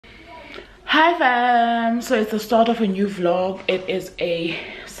Hi fam, so it's the start of a new vlog. It is a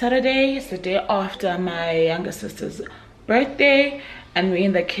Saturday. It's the day after my younger sister's birthday, and me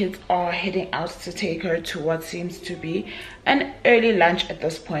and the kids are heading out to take her to what seems to be an early lunch at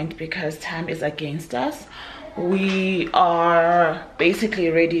this point because time is against us. We are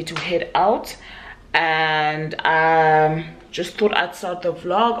basically ready to head out, and just thought I'd start the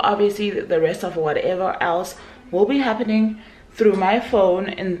vlog. Obviously the rest of whatever else will be happening through my phone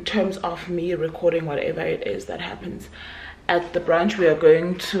in terms of me recording whatever it is that happens at the brunch. We are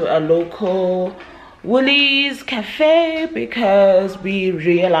going to a local Woolies cafe because we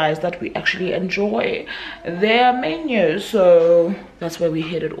realized that we actually enjoy their menu, so that's where we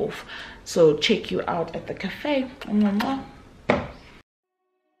headed off. So check you out at the cafe.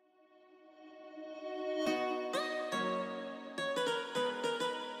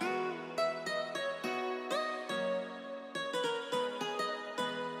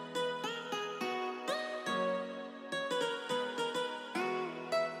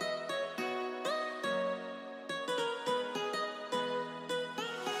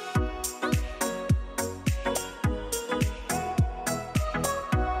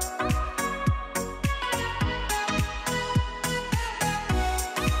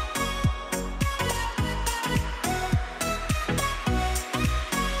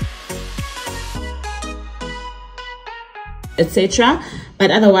 Etc.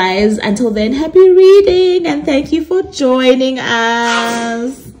 But otherwise, until then, happy reading and thank you for joining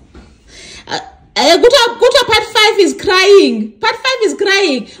us. Guta part 5 is crying. Part 5 is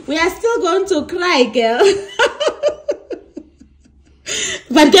crying. We are still going to cry, girl.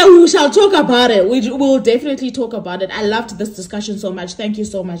 But girl, we shall talk about it. We will definitely talk about it. I loved this discussion so much. Thank you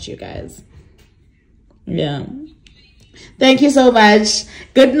so much, you guys. Yeah. Thank you so much.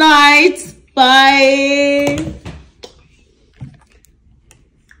 Good night. Bye.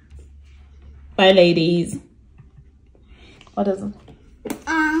 Bye, ladies. What is it?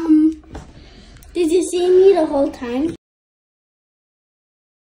 Did you see me the whole time?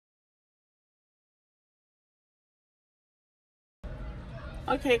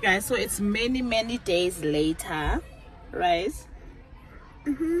 Okay, guys, so it's many days later, right?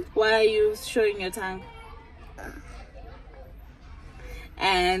 Why are you showing your tongue?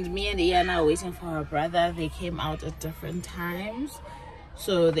 And me and Ayanda are waiting for her brother. They came out at different times.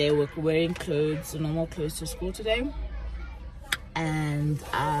 So they were wearing clothes, normal clothes to school today, and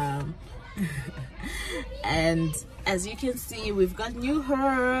and as you can see, we've got new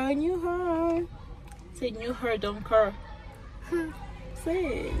hair. Say new hair, don't cur.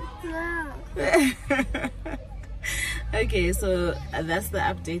 Say. Yeah. Okay, so that's the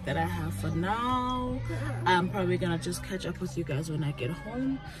update that I have for now. I'm probably gonna just catch up with you guys when I get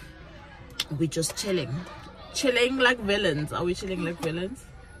home. We're just chilling like villains. Are we chilling like villains?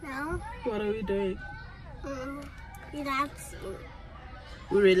 No. What are we doing? Relaxing.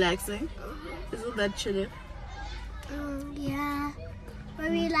 We're relaxing? Isn't that chilling? Yeah.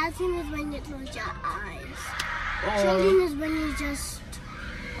 But relaxing is when you close your eyes. Oh. Chilling is when you just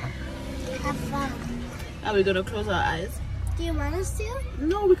have fun. Are we gonna close our eyes? Do you want us to?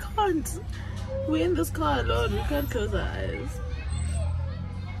 No, we can't. We're in this car alone. We can't close our eyes.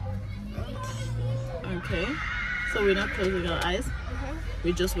 Okay, so we're not closing our eyes.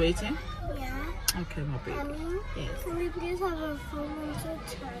 We're just waiting. Yeah. Okay, my baby. Mommy, yes. Can we please have a phone? I'm so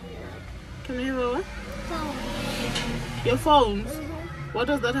tired. Can we have a what? Phone. Your phones? What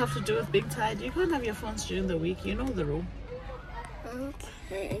does that have to do with being tired? You can't have your phones during the week. You know the rule.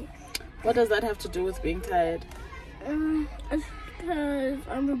 Okay. What does that have to do with being tired? It's because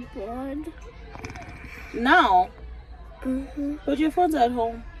I'm bored. Now? But your phone's at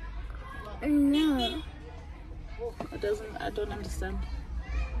home. No. I don't understand.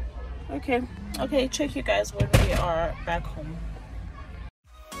 Okay, check you guys when we are back home.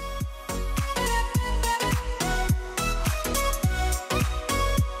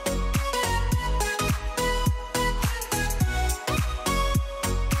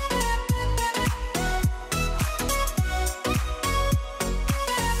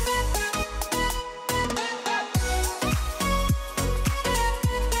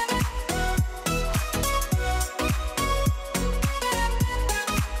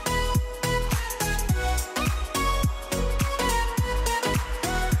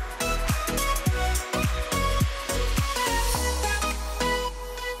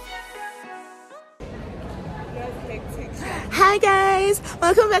 Hi guys,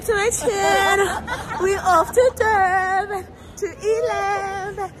 welcome back to my channel. We're off to Durban, to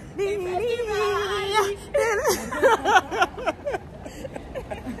iLembe.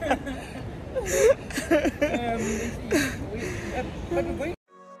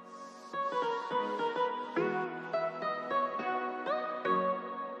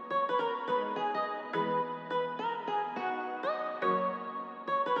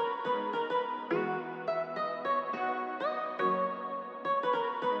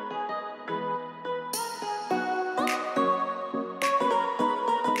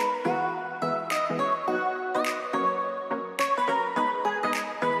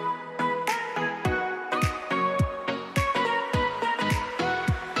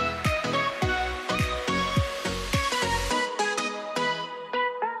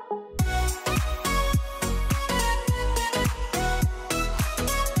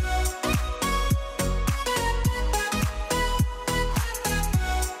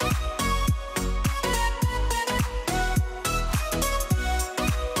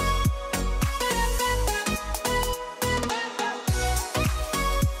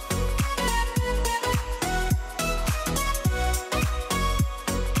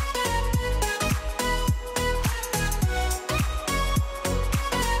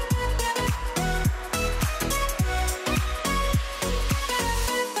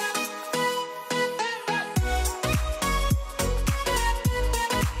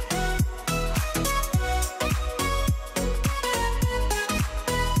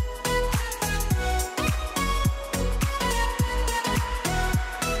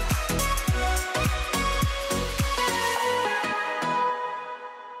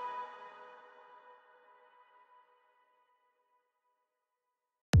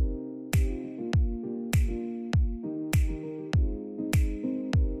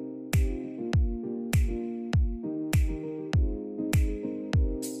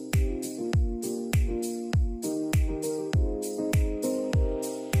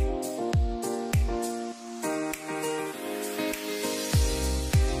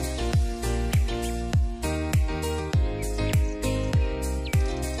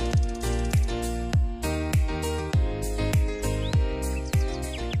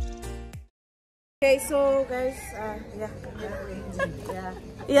 Okay, so guys,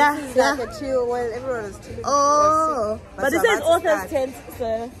 yeah. This is like a chill. Well, everyone is chilling. Oh, but it says author's tent.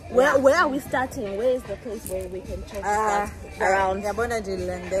 So where are we starting? Where is the place where we can check around? Yabona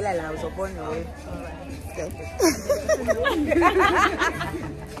jilandela la uzobona we.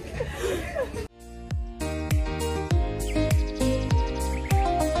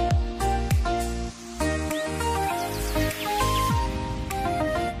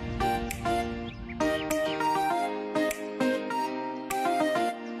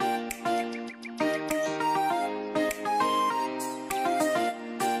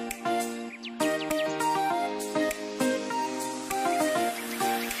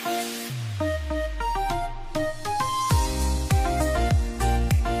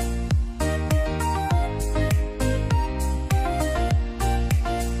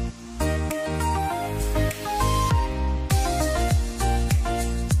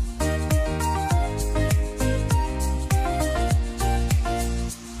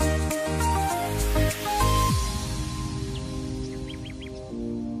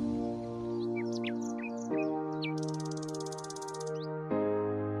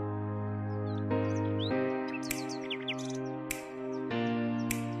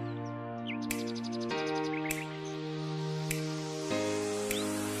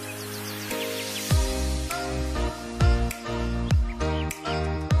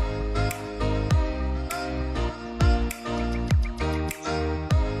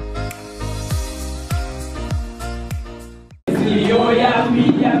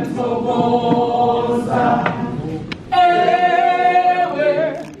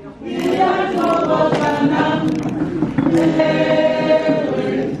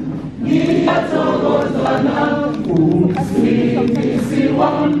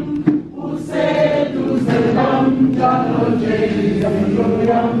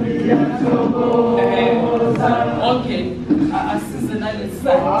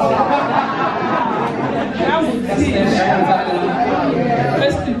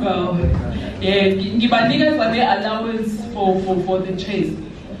 Festival. Yeah, give a nigga for the allowance for the chase.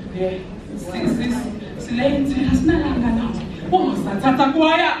 Yeah,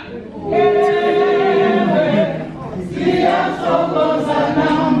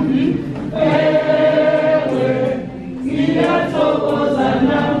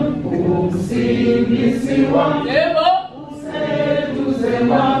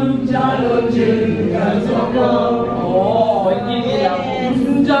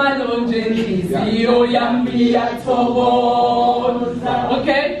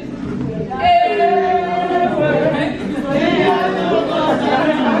 okay.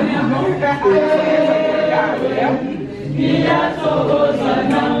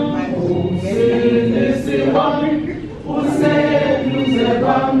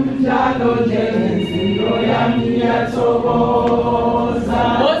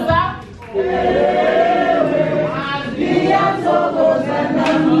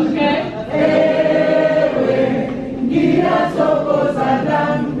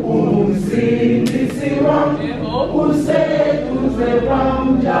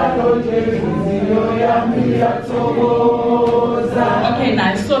 Okay,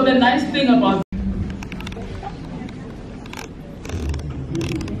 nice. So the nice thing about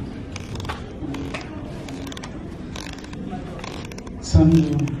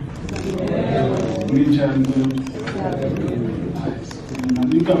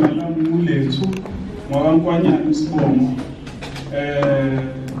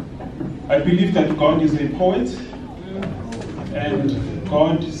I believe that God is a poet and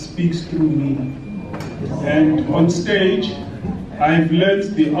God speaks through me. And on stage, I've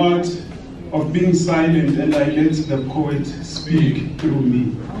learned the art of being silent and I let the poet speak through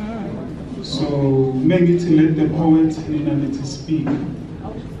me. So maybe to let the poet to speak.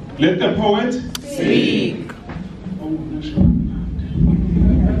 Let the poet speak.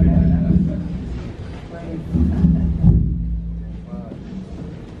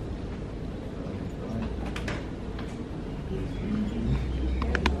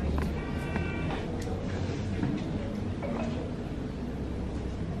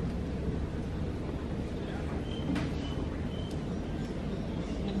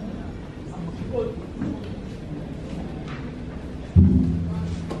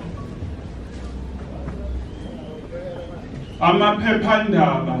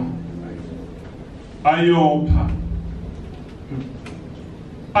 Amaphephandaba ayopha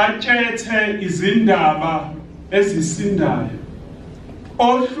athethe izindaba ezisindayo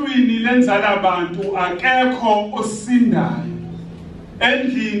ohlwini lenzala abantu akekho osindayo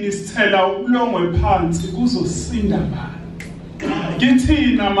endlini sithela ubulongwe phansi kuzosinda bani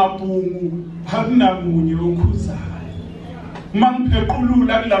kithina mabhungu akunamunye okhuzayo.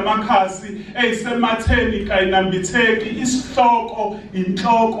 Mangiphequlula kulamakhasi eyisematheni kayinambitheki isihloko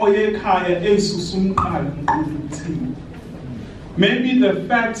inhloko yekhaya eyisusa umqala emquluthini. Maybe the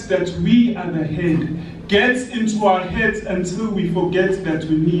fact that we are the head gets into our heads until we forget that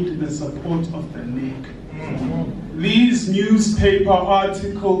we need the support of the neck. These newspaper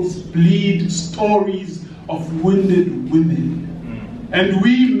articles bleed stories of wounded women. And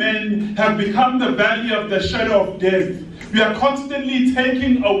we men have become the valley of the shadow of death. We are constantly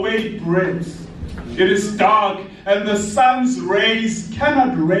taking away breath. It is dark, and the sun's rays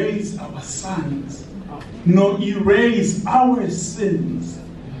cannot raise our sons, nor erase our sins.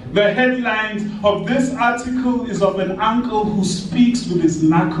 The headline of this article is of an uncle who speaks with his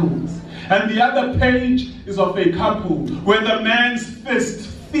knuckles. And the other page is of a couple where the man's fist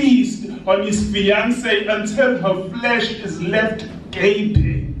feasts on his fiancée until her flesh is left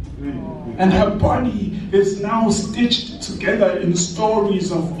gaping. And her body is now stitched together in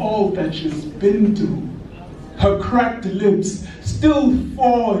stories of all that she's been through. Her cracked lips still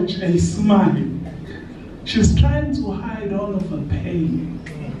forge a smile. She's trying to hide all of her pain.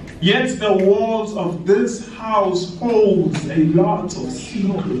 Yet the walls of this house holds a lot of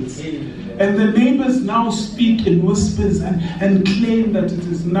secrets. And the neighbors now speak in whispers and claim that it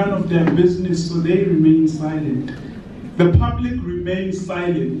is none of their business, so they remain silent. The public remains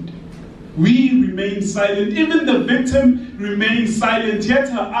silent. We remain silent. Even the victim remains silent, yet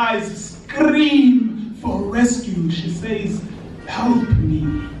her eyes scream for rescue. She says, "Help me,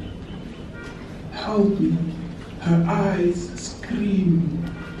 help me." Her eyes scream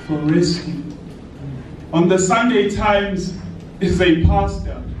for rescue. On the Sunday Times is a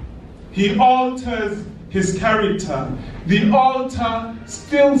pastor. He alters his character. The altar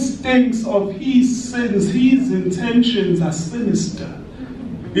still stinks of his sins. His intentions are sinister.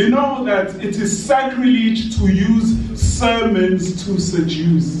 You know that it is sacrilege to use sermons to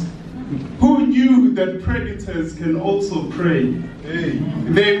seduce. Who knew that predators can also prey?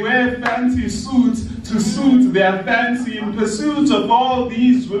 They wear fancy suits to suit their fancy in pursuit of all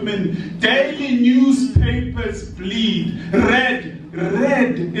these women. Daily newspapers bleed. Red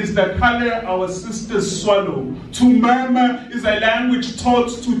is the color our sisters swallow. To murmur is a language taught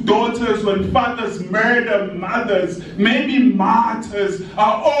to daughters when fathers murder mothers. Maybe martyrs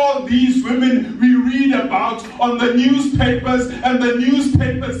are all these women we read about on the newspapers, and the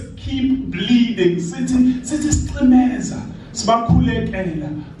newspapers keep bleeding. Sithi sicimeza sibakhulekela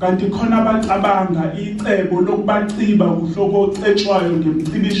kanti khona abacabanga icebo lokubaciba uhloko ocetshwayo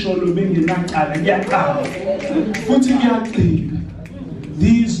ngemcibisholo bengenaqala kuyaqala futhi kuyaciba.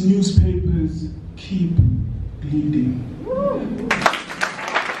 These newspapers keep bleeding.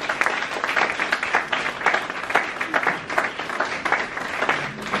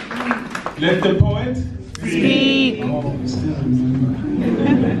 Let the poet speak. Oh, still remember.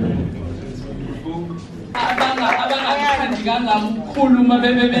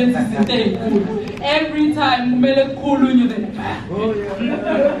 Every time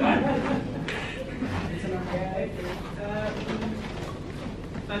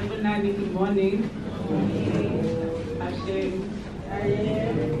good morning.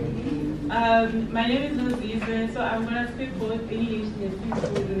 My name is Nozizwe, so I'm going to speak both English and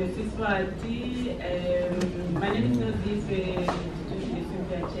Siswati. My name is Nozizwe,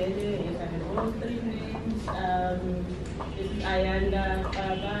 Cynthia, Jele. Yes, I have all three names. This is Ayanda,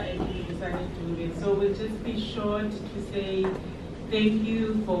 Xaba, and Dudu Busani-Dube. So we'll just be short to say thank you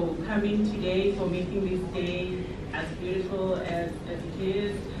for coming today, for making this day as beautiful as it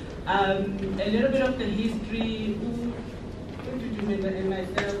is. A little bit of the history. And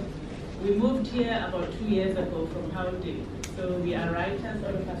myself, we moved here about 2 years ago from Howdy. So we are writers,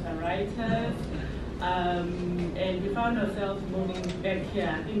 all of us are writers. And we found ourselves moving back here.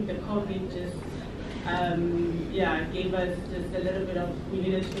 I think the COVID just gave us just a little bit of, we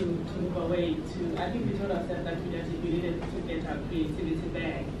needed to move away to, I think we told ourselves that we needed to get our creativity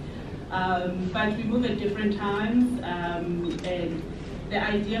back. But we move at different times, and the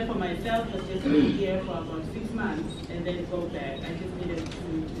idea for myself was just to be here for about 6 months and then go back. I just needed to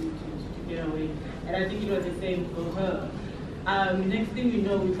get away. And I think it was the same for her. Next thing we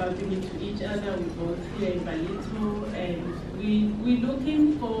know, we're bumping into each other. We're both here in Balito, and we're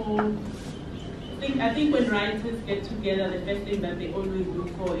looking for, I think when writers get together, the first thing that they always look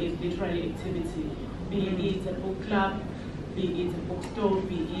for is literary activity. Be it a book club, be it a bookstore,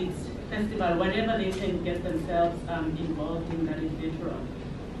 be it festival, whatever they can get themselves involved in that is literal.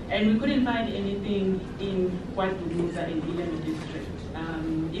 And we couldn't find anything in Vuvu in iLembe district.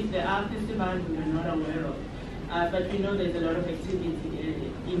 If there are festivals we were not aware of. But we know there's a lot of activity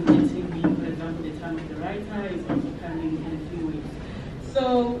in Italy. For example, the Time of the Writer is also coming in a few weeks. So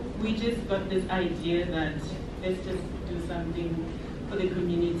we just got this idea that let's just do something for the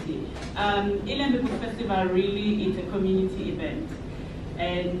community. iLembe Book Festival really is a community event,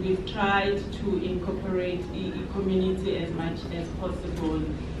 and we've tried to incorporate the community as much as possible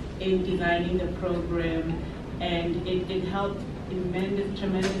in designing the program, and it helped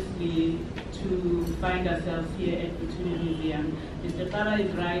tremendously to find ourselves here at the Vuvu Museum. Mr. Xaba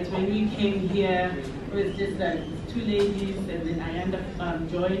is right. When we came here, it was just like 2 ladies, and then Ayanda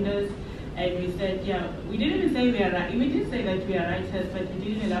joined us, and we said, yeah, we didn't even say we are. We did say that we are writers, but we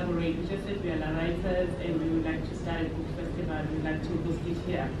didn't elaborate. We just said we are writers, and we would like to start a book festival. We would like to host it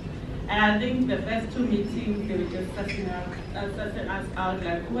here. And I think the first 2 meetings, they were just sussing us out,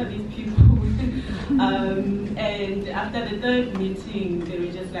 like, who are these people? And after the 3rd meeting, they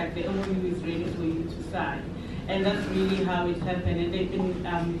were just like, the MOU is ready for you to sign. And that's really how it happened. And they've been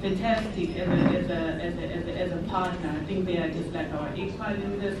fantastic as a partner. I think they are just like our equal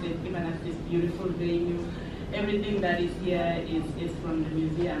in this. They've given us this beautiful venue. Everything that is here is from the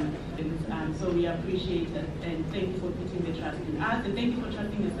museum. So we appreciate it, and thank you for putting the trust in us, and thank you for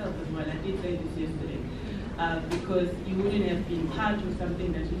trusting yourself as well. I did say this yesterday, because you wouldn't have been part of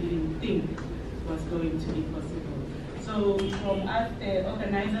something that you didn't think was going to be possible. So from us, the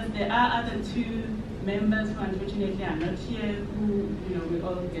organizers, there are other 2 members who unfortunately are not here, who we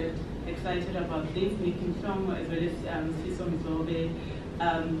all get excited about this, making song, as well as Siso,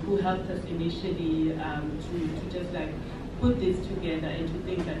 who helped us initially to just like put this together and to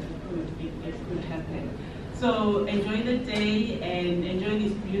think that it could happen. So enjoy the day and enjoy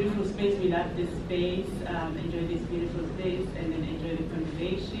this beautiful space. We love this space. Enjoy this beautiful space, and then enjoy the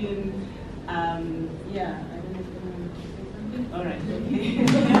conversation. Yeah, I don't know if you want to say something. All right.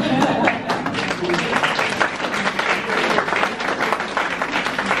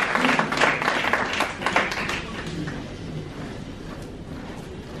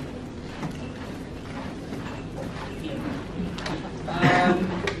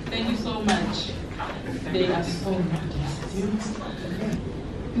 Thank you so much. They are so modest.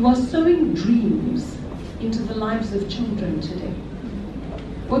 You are sowing dreams into the lives of children today.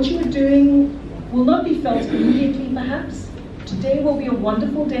 What you are doing will not be felt immediately, perhaps. Today will be a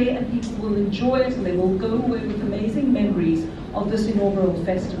wonderful day, and people will enjoy it, and they will go away with amazing memories of this inaugural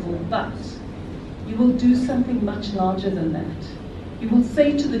festival. But you will do something much larger than that. You will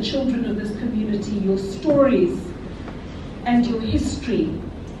say to the children of this community, your stories and your history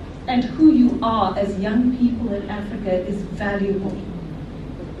and who you are as young people in Africa is valuable.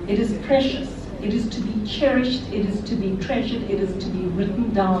 It is precious. It is to be cherished. It is to be treasured. It is to be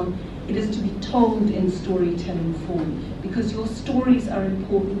written down. It is to be told in storytelling form, because your stories are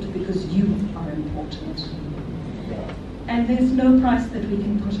important, because you are important. And there's no price that we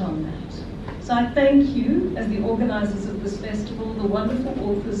can put on that. So I thank you, as the organizers of this festival, the wonderful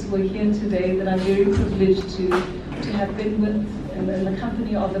authors who are here today that I'm very privileged to have been with in the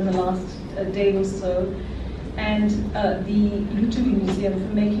company of in the last day or so, and the Vuvu Museum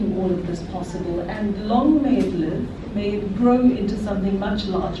for making all of this possible. And long may it live, may it grow into something much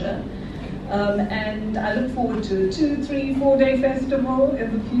larger. And I look forward to a 2, 3, 4-day festival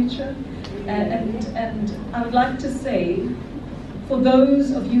in the future. And I would like to say, for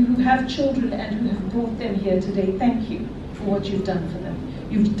those of you who have children and who have brought them here today, thank you for what you've done for them.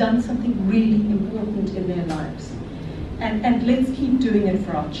 You've done something really important in their lives. And let's keep doing it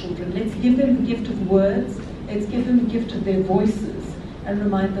for our children. Let's give them the gift of words. Let's give them the gift of their voices and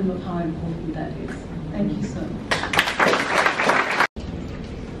remind them of how important that is. Thank you so much.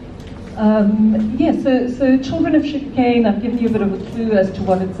 Yes, so Children of Sugarcane, I've given you a bit of a clue as to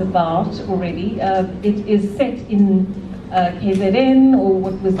what it's about already. It is set in KZN, or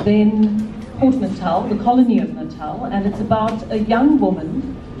what was then Port Natal, the colony of Natal, and it's about a young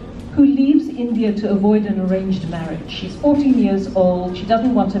woman who leaves India to avoid an arranged marriage. She's 14 years old, she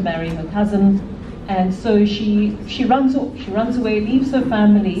doesn't want to marry her cousin, and so she runs off. She runs away, leaves her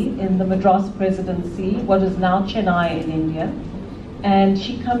family in the Madras Presidency, what is now Chennai in India, and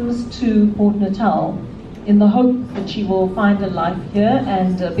she comes to Port Natal in the hope that she will find a life here,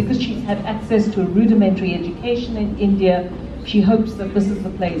 and because she's had access to a rudimentary education in India, she hopes that this is the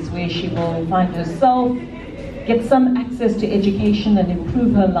place where she will find herself, get some access to education and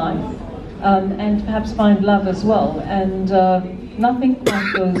improve her life, and perhaps find love as well. And nothing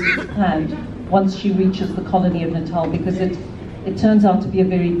quite goes as planned once she reaches the colony of Natal, because it turns out to be a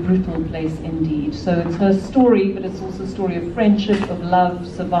very brutal place indeed. So it's her story, but it's also a story of friendship, of love,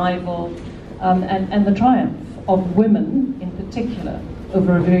 survival, and the triumph of women in particular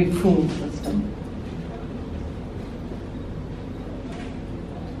over a very cruel system.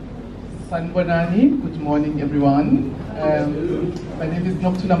 Sanibonani. Good morning, everyone. My name is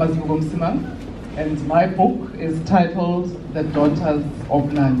Vuvu, and my book is titled The Daughters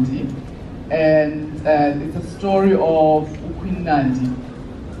of Nandi. And it's a story of Queen Nandi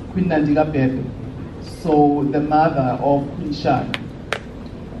Kabebe. So the mother of Queen Shaka,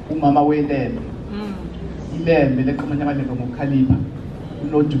 umama weLembe. iLembe leqhamanya kaLembe ngoKhalipa.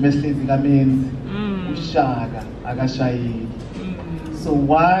 Unodumehlezi kaMenzi. Ushaka akashayeli. So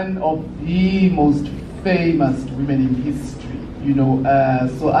one of the most famous women in history, you know.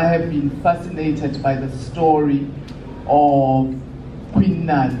 So I have been fascinated by the story of Queen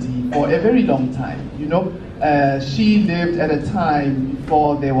Nandi for a very long time, you know. She lived at a time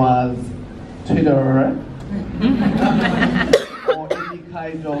before there was Twitter or any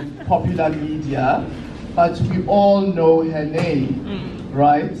kind of popular media, but we all know her name,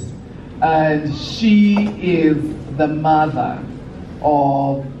 right? And she is the mother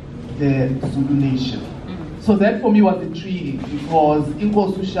of the Zulu nation. So that for me was intriguing because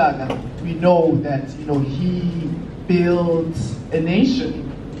Inkosi Shaka, we know that, you know, he built a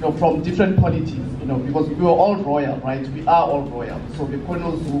nation, you know, from different polities, you know, because we were all royal, right? We are all royal. So we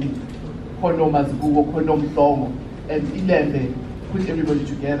Kono Zulu, Kono Mazgubo, Kono Mhlongo, and iLembe put everybody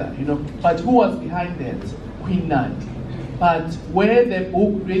together, you know. But who was behind that? Queen Nandi. But where the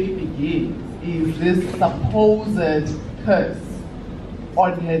book really begins is this supposed curse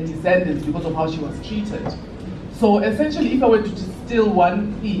on her descendants because of how she was treated. So essentially, if I were to distill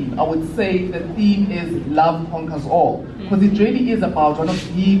one theme, I would say the theme is love conquers all. Because it really is about one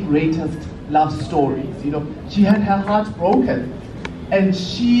of the greatest love stories. You know, she had her heart broken and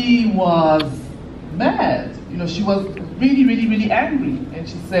she was mad. You know, she was really, really, really angry. And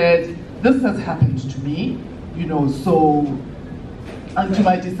she said, this has happened to me, you know, so, and to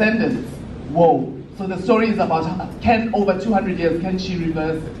my descendants, whoa. So the story is about, can over 200 years, can she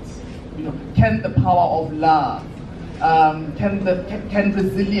reverse it? You know, can the power of love, can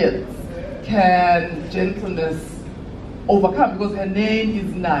resilience, can gentleness overcome? Because her name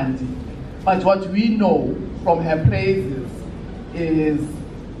is Nandi. But what we know from her praises is,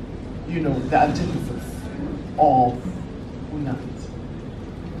 you know, the antithesis of Nandi.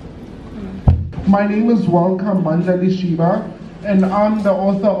 My name is Welcome Manjali Shiva, and I'm the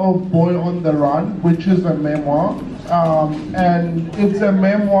author of Boy on the Run, which is a memoir. And it's a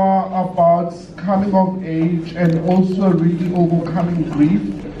memoir about coming of age and also really overcoming grief.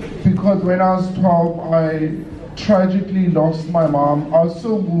 Because when I was 12, I tragically lost my mom. I was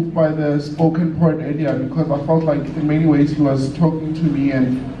so moved by the spoken poet earlier because I felt like in many ways he was talking to me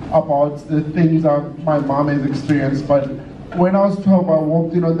and about the things that my mom has experienced. But when I was 12, I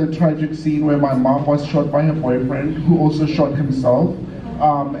walked in on the tragic scene where my mom was shot by her boyfriend, who also shot himself.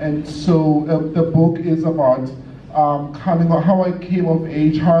 And so the book is about how I came of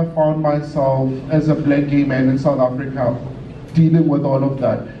age, how I found myself as a black gay man in South Africa, dealing with all of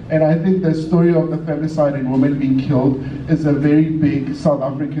that. And I think the story of the femicide and women being killed is a very big South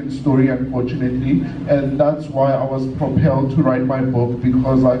African story, unfortunately. And that's why I was propelled to write my book,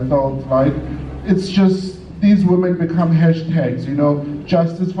 because I felt like it's just, these women become hashtags, you know,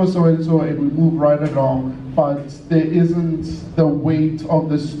 justice for so-and-so, and we move right along, but there isn't the weight of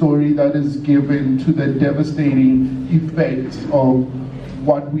the story that is given to the devastating effect of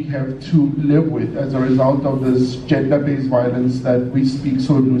what we have to live with as a result of this gender-based violence that we speak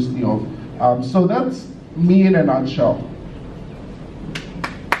so loosely of. So that's me in a nutshell.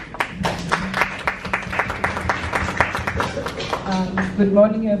 Good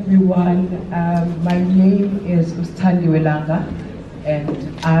morning, everyone. My name is Welanga, and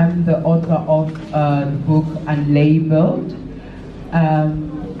I'm the author of the book Unlabeled.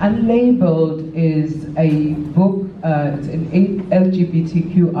 Unlabeled is a book, it's an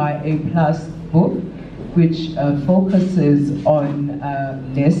LGBTQIA+ book, which focuses on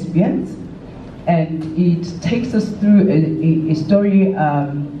lesbians, and it takes us through a story,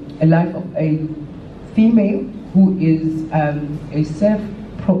 a life of a female who is a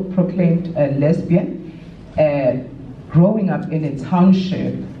self-proclaimed lesbian, growing up in a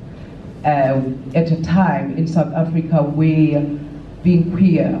township at a time in South Africa where being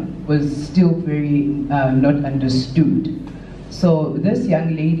queer was still very not understood. So this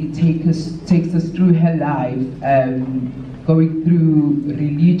young lady takes us through her life, going through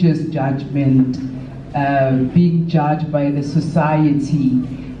religious judgment, being judged by the society,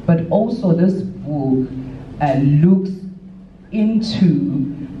 but also this book looks into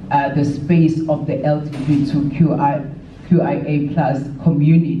the space of the LGBTQIA+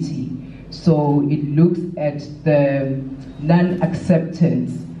 community. So it looks at the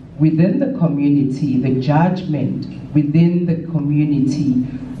non-acceptance within the community, the judgment within the community,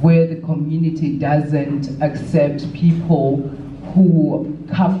 where the community doesn't accept people who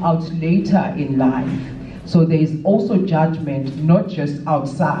come out later in life. So there is also judgment, not just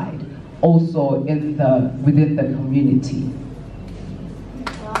outside, also within the community.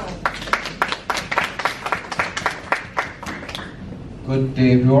 Good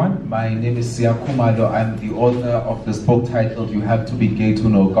day, everyone. My name is Sia Kumalo. I'm the author of this book titled "You Have to Be Gay to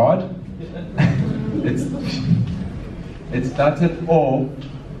Know God." It started off.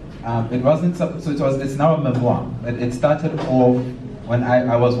 It wasn't so. It's now a memoir. But it started off when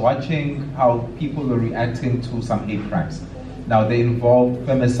I was watching how people were reacting to some hate crimes. Now they involved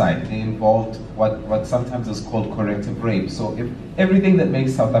femicide. They involved what sometimes is called corrective rape. So if everything that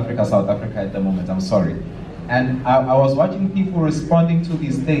makes South Africa at the moment, I'm sorry. And I was watching people responding to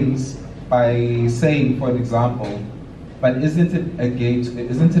these things by saying, for example, but isn't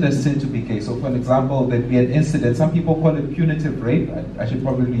it a sin to be gay? So for an example, there'd be an incident, some people call it punitive rape, I should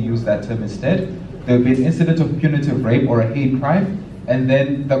probably use that term instead. There'd be an incident of punitive rape or a hate crime, and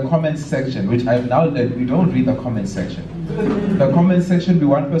then the comments section, which I've now learned, we don't read the comments section. The comments section be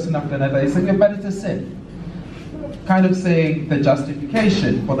one person after another, is saying, yeah, but it's a sin. Kind of saying the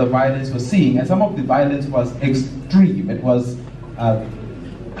justification for the violence we're seeing, and some of the violence was extreme, it was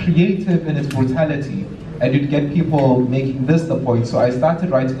creative in its brutality, and you'd get people making this the point. So I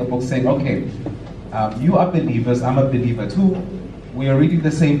started writing a book saying, okay, you are believers, I'm a believer too, we are reading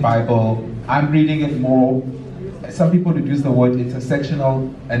the same Bible, I'm reading it more. Some people would use the word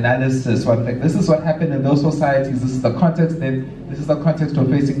intersectional analysis, so I'm like, this is what happened in those societies, this is the context then, this is the context we're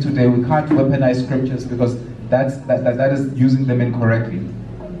facing today, we can't weaponize scriptures because that is using them incorrectly.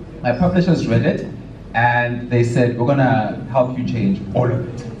 My publishers read it, and they said, we're gonna help you change all of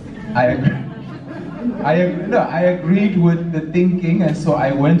it. I agreed with the thinking, and so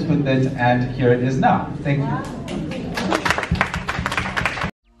I went with it, and here it is now. Thank you.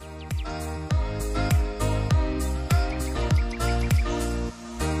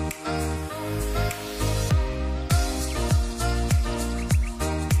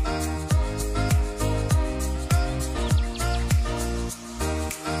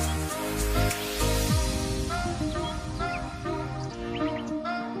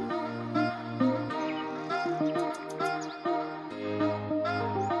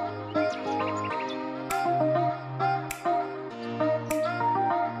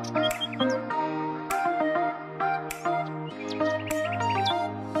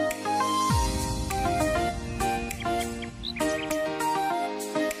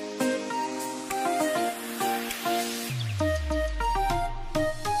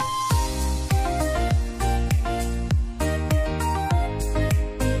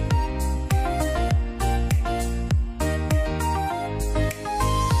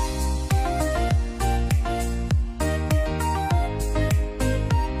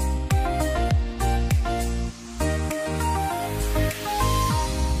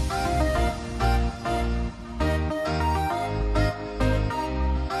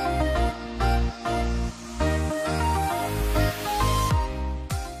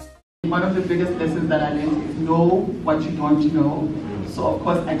 One of the biggest lessons that I learned is know what you don't know. So of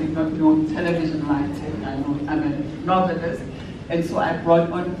course I did not know television writing. I'm a novelist. And so I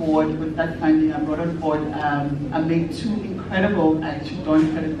brought on board, with that finding, I brought on board, I made two incredible, I actually don't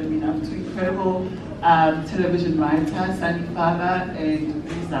credit them enough, two incredible television writers, Sunny Father and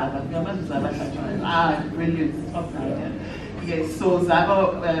Xaba. Brilliant, top writer. Yes, so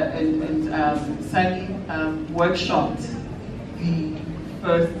Xaba and Sunny workshopped the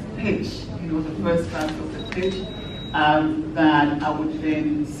first pitch, the first draft of the pitch that I would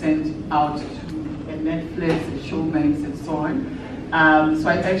then send out to Netflix and Showmax and so on. So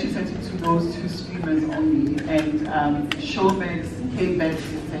I actually sent it to those two streamers only, and Showmax came back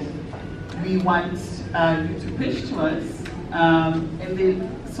and said, we want you to pitch to us. And then,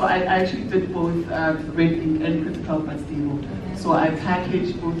 so I actually did both Red Ink and Critical but Stable. So I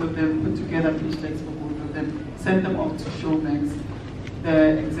packaged both of them, put together pitch decks for both of them, sent them off to Showmax.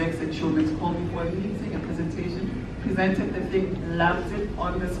 The execs at Showmax called me for a meeting, a presentation, presented the thing, loved it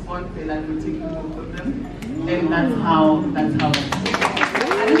on the spot. They like we're taking both of them, and that's how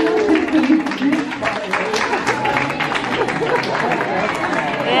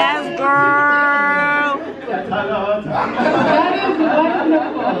Yes, girl. That is wonderful.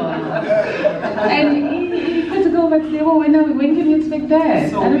 And critical but stable, when can we expect that?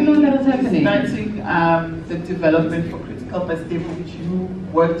 So I don't know that was happening. Starting the development for critical but stable, which you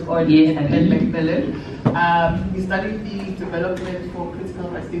worked on in Macmillan. We started the development for critical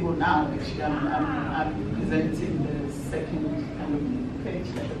but stable now. Actually, I'm presenting the second kind of phase.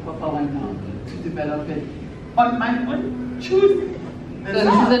 package like the proper one now to develop it on my own choosing. So this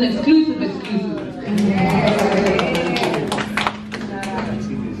is an exclusive.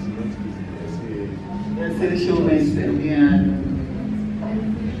 That's a showman, yeah.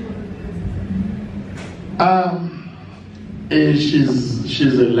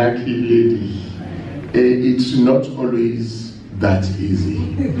 She's a lucky lady. It's not always that easy.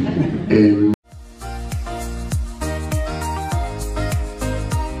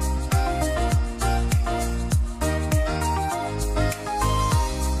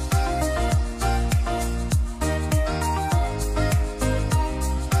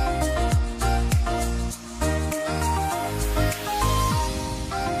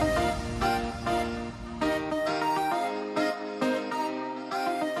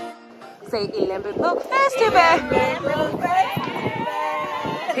 Say iLembe Book Festival.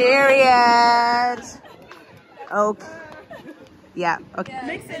 Period. Okay. Yeah. Okay.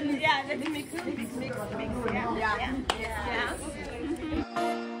 Mix it. Yeah. Let's mix. Yeah.